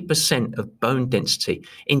 20% of bone density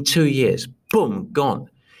in 2 years. Boom, gone.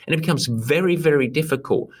 And it becomes very, very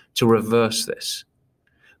difficult to reverse this.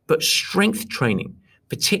 But strength training,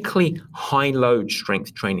 particularly high load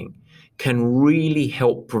strength training, can really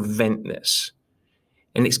help prevent this.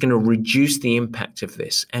 And it's going to reduce the impact of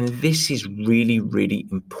this. And this is really, really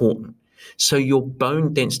important. So your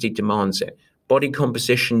bone density demands it. Body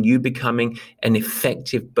composition, you becoming an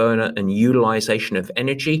effective burner and utilization of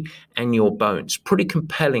energy, and your bones. Pretty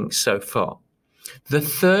compelling so far. The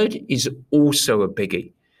third is also a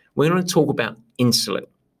biggie. We're going to talk about insulin.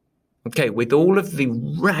 Okay, with all of the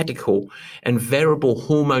radical and variable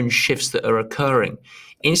hormone shifts that are occurring,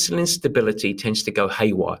 insulin stability tends to go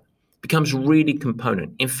haywire, becomes really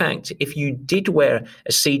component. In fact, if you did wear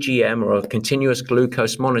a CGM or a continuous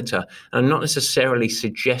glucose monitor, and I'm not necessarily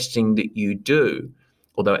suggesting that you do,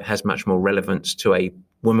 although it has much more relevance to a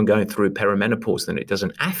woman going through perimenopause than it does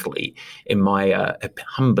an athlete, in my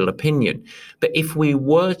humble opinion. But if we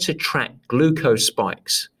were to track glucose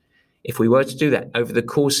spikes, if we were to do that over the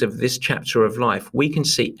course of this chapter of life, we can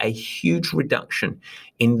see a huge reduction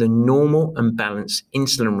in the normal and balanced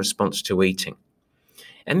insulin response to eating.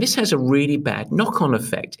 And this has a really bad knock-on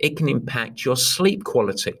effect. It can impact your sleep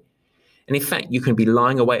quality. And in fact, you can be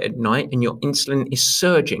lying awake at night and your insulin is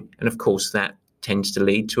surging. And of course, that tends to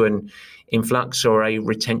lead to an influx or a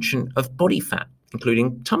retention of body fat,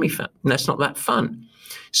 including tummy fat. And that's not that fun.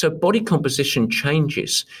 So body composition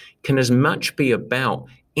changes can as much be about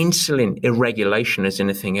insulin irregulation as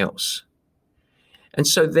anything else. And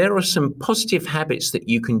so there are some positive habits that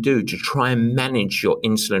you can do to try and manage your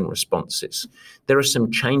insulin responses. There are some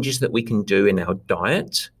changes that we can do in our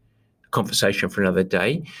diet, a conversation for another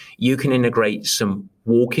day. You can integrate some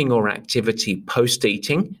walking or activity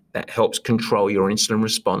post-eating that helps control your insulin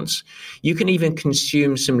response. You can even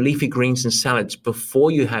consume some leafy greens and salads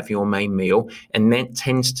before you have your main meal, and that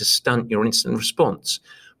tends to stunt your insulin response.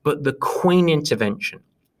 But the queen intervention,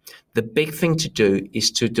 the big thing to do is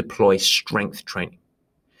to deploy strength training.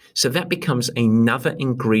 So that becomes another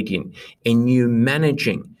ingredient in you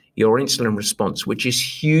managing your insulin response, which is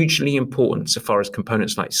hugely important so far as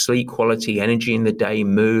components like sleep quality, energy in the day,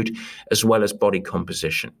 mood, as well as body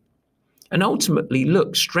composition. And ultimately,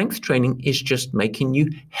 look, strength training is just making you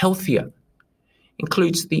healthier.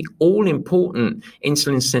 Includes the all-important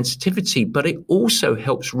insulin sensitivity, but it also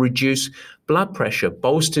helps reduce blood pressure,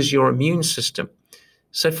 bolsters your immune system.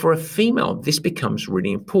 So for a female, this becomes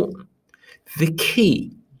really important. The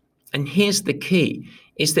key, and here's the key,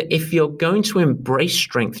 is that if you're going to embrace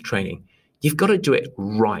strength training, you've got to do it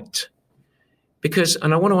right. Because,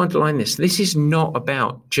 and I want to underline this is not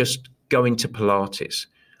about just going to Pilates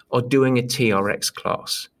or doing a TRX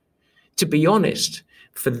class. To be honest,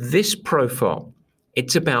 for this profile,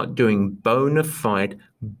 it's about doing bona fide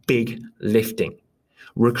big lifting,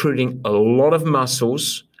 recruiting a lot of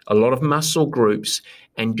muscles, a lot of muscle groups,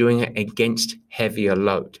 and doing it against heavier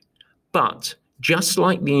load. But just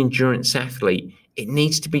like the endurance athlete, it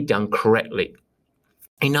needs to be done correctly.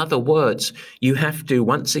 In other words, you have to,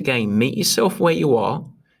 once again, meet yourself where you are,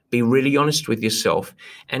 be really honest with yourself,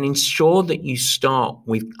 and ensure that you start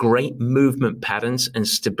with great movement patterns and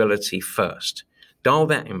stability first. Dial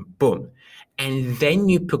that in, boom. And then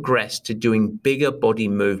you progress to doing bigger body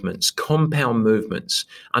movements, compound movements,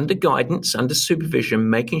 under guidance, under supervision,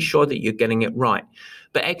 making sure that you're getting it right.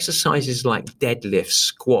 But exercises like deadlifts,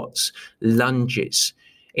 squats, lunges,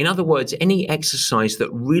 in other words, any exercise that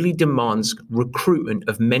really demands recruitment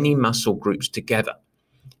of many muscle groups together.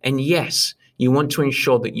 And yes, you want to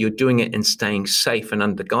ensure that you're doing it and staying safe and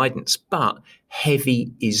under guidance, but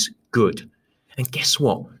heavy is good. And guess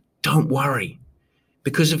what? Don't worry.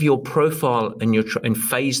 Because of your profile and your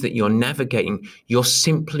phase that you're navigating, you're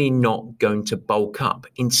simply not going to bulk up.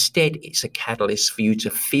 Instead, it's a catalyst for you to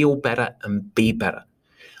feel better and be better.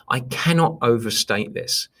 I cannot overstate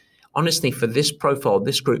this. Honestly, for this profile,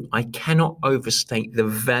 this group, I cannot overstate the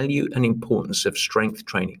value and importance of strength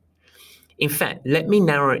training. In fact, let me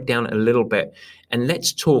narrow it down a little bit and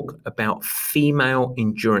let's talk about female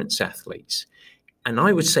endurance athletes. And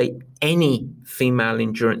I would say any female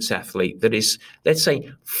endurance athlete that is, let's say,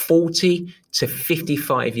 40 to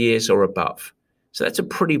 55 years or above. So that's a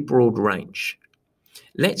pretty broad range.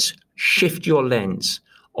 Let's shift your lens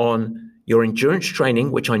on your endurance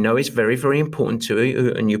training, which I know is very, very important to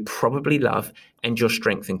you and you probably love, and your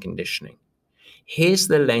strength and conditioning. Here's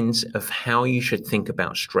the lens of how you should think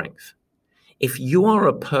about strength. If you are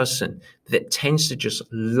a person that tends to just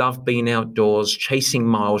love being outdoors, chasing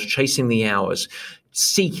miles, chasing the hours,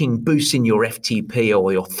 seeking boosting your FTP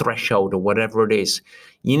or your threshold or whatever it is,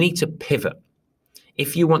 you need to pivot.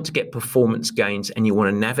 If you want to get performance gains and you want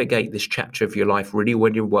to navigate this chapter of your life really,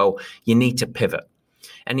 really well, you need to pivot.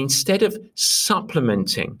 And instead of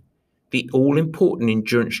supplementing the all-important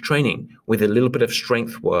endurance training with a little bit of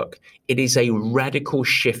strength work, it is a radical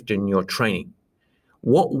shift in your training.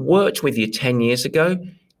 What worked with you 10 years ago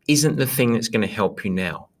isn't the thing that's going to help you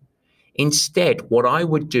now. Instead, what I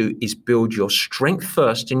would do is build your strength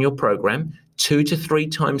first in your program 2 to 3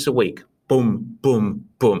 times a week. Boom, boom,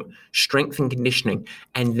 boom. Strength and conditioning,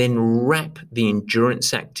 and then wrap the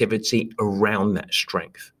endurance activity around that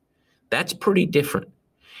strength. That's pretty different.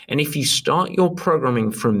 And if you start your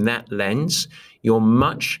programming from that lens, you're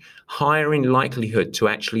much higher in likelihood to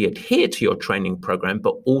actually adhere to your training program,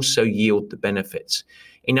 but also yield the benefits.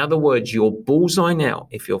 In other words, your bullseye now,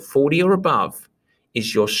 if you're 40 or above,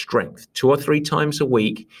 is your strength. 2 or 3 times a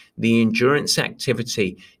week, the endurance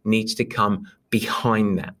activity needs to come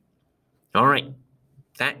behind that. All right,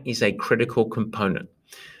 that is a critical component.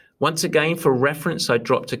 Once again, for reference, I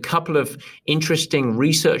dropped a couple of interesting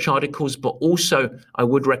research articles, but also I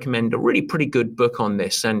would recommend a really pretty good book on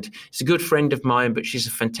this. And it's a good friend of mine, but she's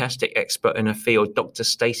a fantastic expert in her field, Dr.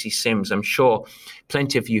 Stacey Sims. I'm sure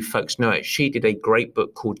plenty of you folks know it. She did a great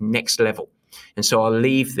book called Next Level. And so I'll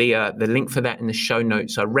leave the link for that in the show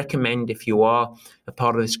notes. I recommend, if you are a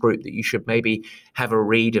part of this group, that you should maybe have a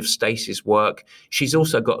read of Stacey's work. She's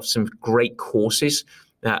also got some great courses.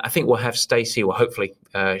 I think we'll have Stacey, or hopefully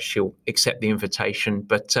she'll accept the invitation,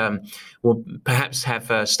 but we'll perhaps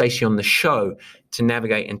have Stacey on the show to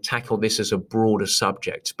navigate and tackle this as a broader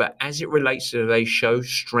subject. But as it relates to today's show,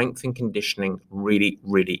 strength and conditioning, really,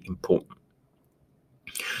 really important.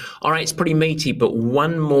 All right, it's pretty meaty, but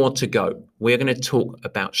one more to go. We're going to talk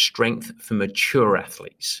about strength for mature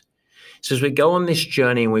athletes. So as we go on this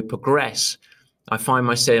journey and we progress, I find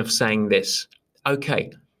myself saying this: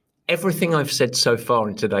 okay, everything I've said so far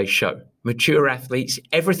in today's show, mature athletes,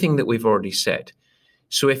 everything that we've already said.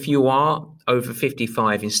 So if you are over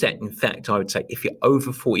 55, in fact, I would say if you're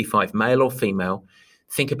over 45, male or female,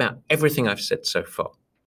 think about everything I've said so far.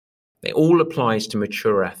 It all applies to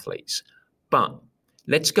mature athletes. But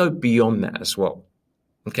let's go beyond that as well.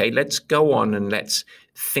 Okay, let's go on and let's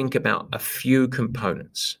think about a few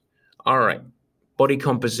components. All right. Body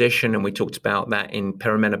composition, and we talked about that in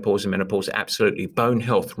perimenopause and menopause, absolutely. Bone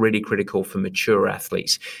health, really critical for mature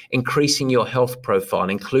athletes. Increasing your health profile,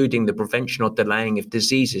 including the prevention or delaying of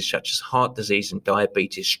diseases such as heart disease and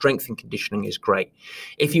diabetes. Strength and conditioning is great.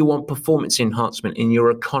 If you want performance enhancement in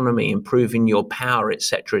your economy, improving your power,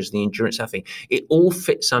 etc., as the endurance athlete, it all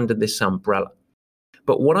fits under this umbrella.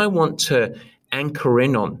 But what I want to anchor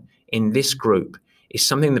in on in this group is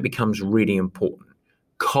something that becomes really important: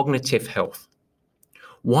 cognitive health.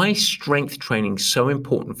 Why is strength training so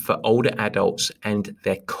important for older adults and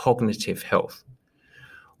their cognitive health?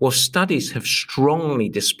 Well, studies have strongly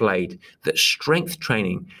displayed that strength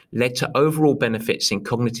training led to overall benefits in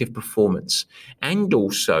cognitive performance, and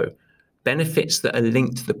also benefits that are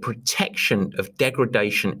linked to the protection of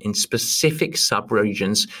degradation in specific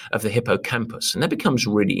subregions of the hippocampus. And that becomes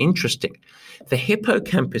really interesting. The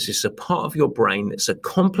hippocampus is a part of your brain that's a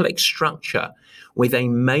complex structure with a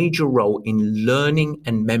major role in learning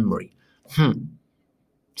and memory.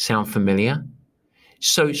 Sound familiar?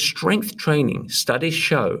 So strength training, studies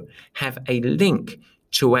show, have a link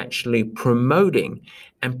to actually promoting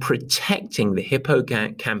and protecting the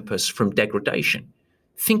hippocampus from degradation.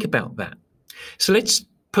 Think about that. So let's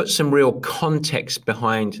put some real context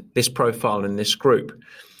behind this profile in this group.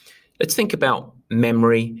 Let's think about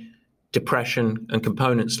memory, depression, and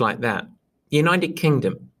components like that. United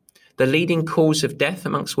Kingdom, the leading cause of death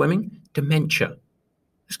amongst women, dementia.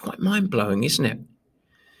 It's quite mind-blowing, isn't it?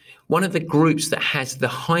 One of the groups that has the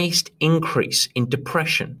highest increase in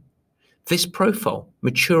depression, this profile,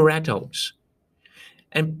 mature adults.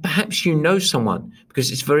 And perhaps you know someone,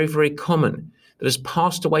 because it's very, very common, that has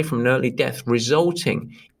passed away from an early death,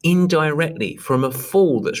 resulting indirectly from a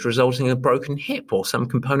fall that's resulting in a broken hip or some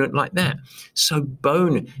component like that. So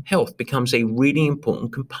bone health becomes a really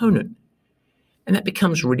important component. And that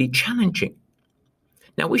becomes really challenging.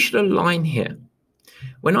 Now, we should align here.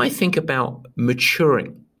 When I think about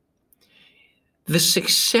maturing, the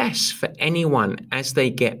success for anyone as they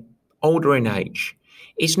get older in age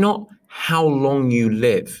is not how long you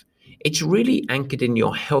live. It's really anchored in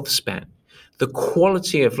your health span. The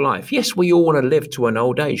quality of life. Yes, we all want to live to an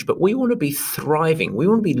old age, but we want to be thriving. We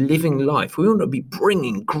want to be living life. We want to be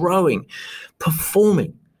bringing, growing,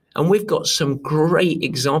 performing. And we've got some great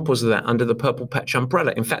examples of that under the Purple Patch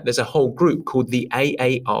umbrella. In fact, there's a whole group called the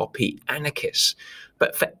AARP Anarchists.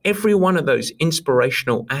 But for every one of those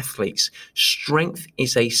inspirational athletes, strength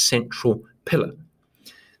is a central pillar.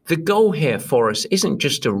 The goal here for us isn't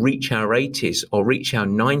just to reach our 80s or reach our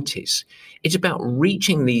 90s. It's about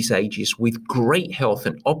reaching these ages with great health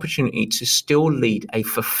and opportunity to still lead a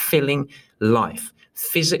fulfilling life,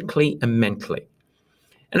 physically and mentally.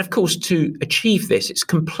 And of course, to achieve this, it's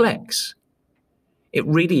complex. It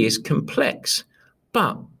really is complex.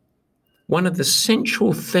 But one of the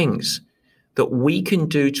central things that we can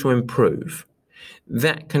do to improve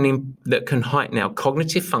that can heighten our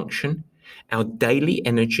cognitive function, our daily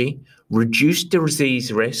energy, reduce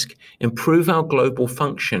disease risk, improve our global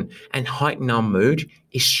function, and heighten our mood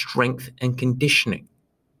is strength and conditioning.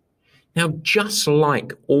 Now, just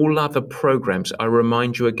like all other programs, I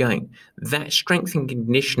remind you again, that strength and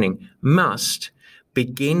conditioning must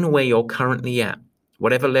begin where you're currently at.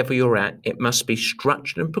 Whatever level you're at, it must be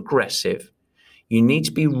structured and progressive. You need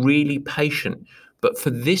to be really patient. But for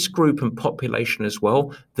this group and population as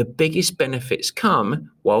well, the biggest benefits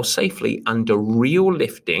come, while safely, under real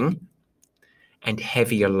lifting and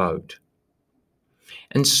heavier load.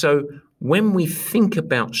 And so when we think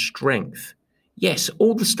about strength, yes,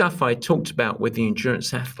 all the stuff I talked about with the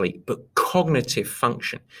endurance athlete, but cognitive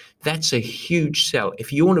function, that's a huge sell.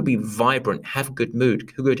 If you want to be vibrant, have good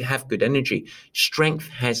mood, have good energy, strength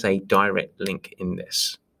has a direct link in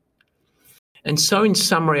this. And so in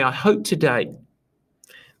summary, I hope today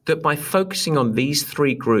that by focusing on these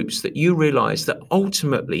three groups, that you realize that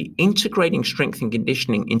ultimately integrating strength and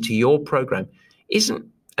conditioning into your program isn't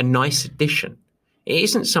a nice addition. It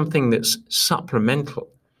isn't something that's supplemental.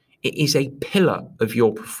 It is a pillar of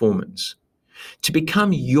your performance. To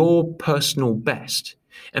become your personal best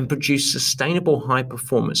and produce sustainable high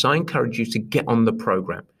performance, I encourage you to get on the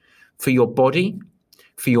program for your body,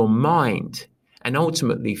 for your mind, and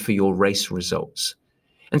ultimately for your race results.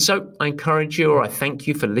 And so I encourage you, or I thank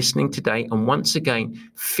you for listening today. And once again,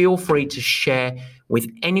 feel free to share with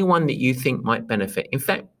anyone that you think might benefit. In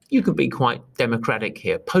fact, you can be quite democratic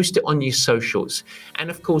here. Post it on your socials. And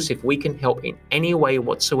of course, if we can help in any way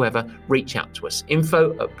whatsoever, reach out to us.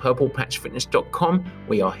 info@purplepatchfitness.com.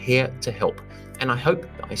 We are here to help. And I hope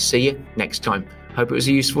that I see you next time. Hope it was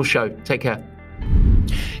a useful show. Take care.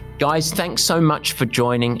 Guys, thanks so much for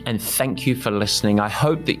joining and thank you for listening. I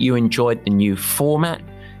hope that you enjoyed the new format.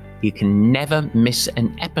 You can never miss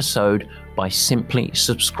an episode by simply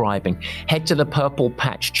subscribing. Head to the Purple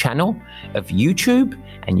Patch channel of YouTube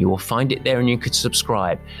and you will find it there and you could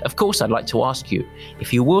subscribe. Of course, I'd like to ask you,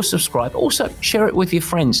 if you will subscribe, also share it with your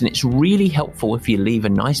friends. And it's really helpful if you leave a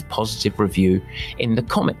nice positive review in the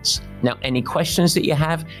comments. Now, any questions that you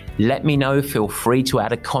have, let me know. Feel free to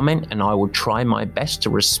add a comment and I will try my best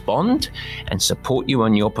to respond and support you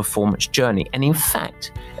on your performance journey. And in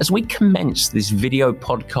fact, as we commence this video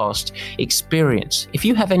podcast experience, if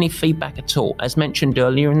you have any feedback at all, as mentioned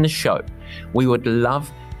earlier in the show, we would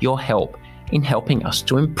love your help in helping us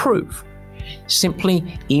to improve. Simply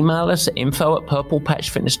email us at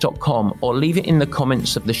info@purplepatchfitness.com or leave it in the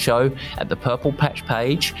comments of the show at the Purple Patch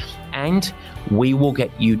page and we will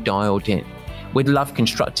get you dialed in. We'd love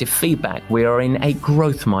constructive feedback. We are in a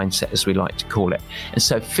growth mindset, as we like to call it. And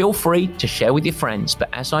so feel free to share with your friends. But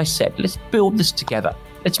as I said, let's build this together.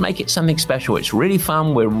 Let's make it something special. It's really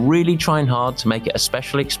fun. We're really trying hard to make it a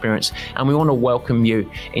special experience. And we want to welcome you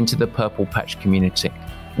into the Purple Patch community.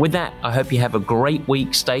 With that, I hope you have a great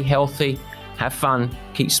week. Stay healthy. Have fun.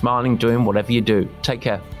 Keep smiling, doing whatever you do. Take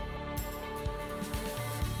care.